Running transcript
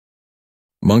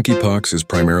Monkeypox is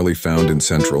primarily found in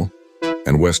Central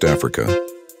and West Africa,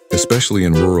 especially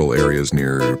in rural areas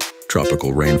near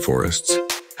tropical rainforests.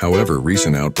 However,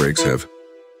 recent outbreaks have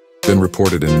been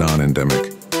reported in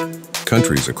non-endemic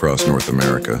countries across North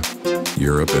America,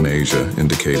 Europe, and Asia,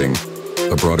 indicating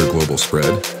a broader global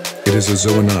spread. It is a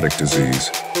zoonotic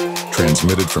disease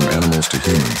transmitted from animals to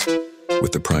humans,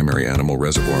 with the primary animal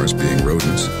reservoirs being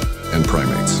rodents and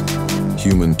primates.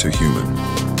 Human to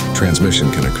human transmission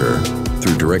can occur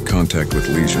through direct contact with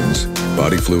lesions,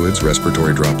 body fluids,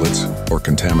 respiratory droplets, or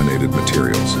contaminated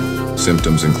materials.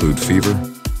 Symptoms include fever,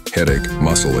 headache,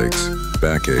 muscle aches,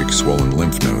 backache, swollen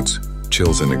lymph nodes,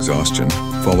 chills and exhaustion,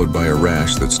 followed by a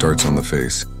rash that starts on the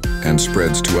face and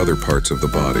spreads to other parts of the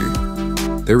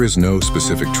body. There is no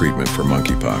specific treatment for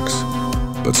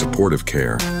monkeypox, but supportive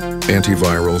care,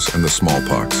 antivirals, and the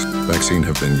smallpox vaccine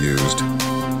have been used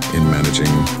in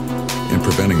managing and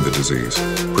preventing the disease.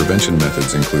 Prevention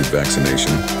methods include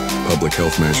vaccination, public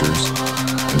health measures,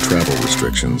 and travel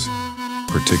restrictions,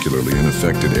 particularly in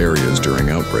affected areas during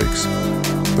outbreaks.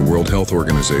 The World Health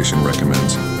Organization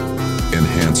recommends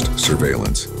enhanced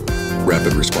surveillance,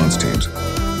 rapid response teams,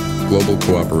 global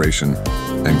cooperation,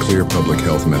 and clear public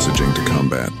health messaging to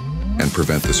combat and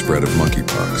prevent the spread of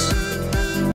monkeypox.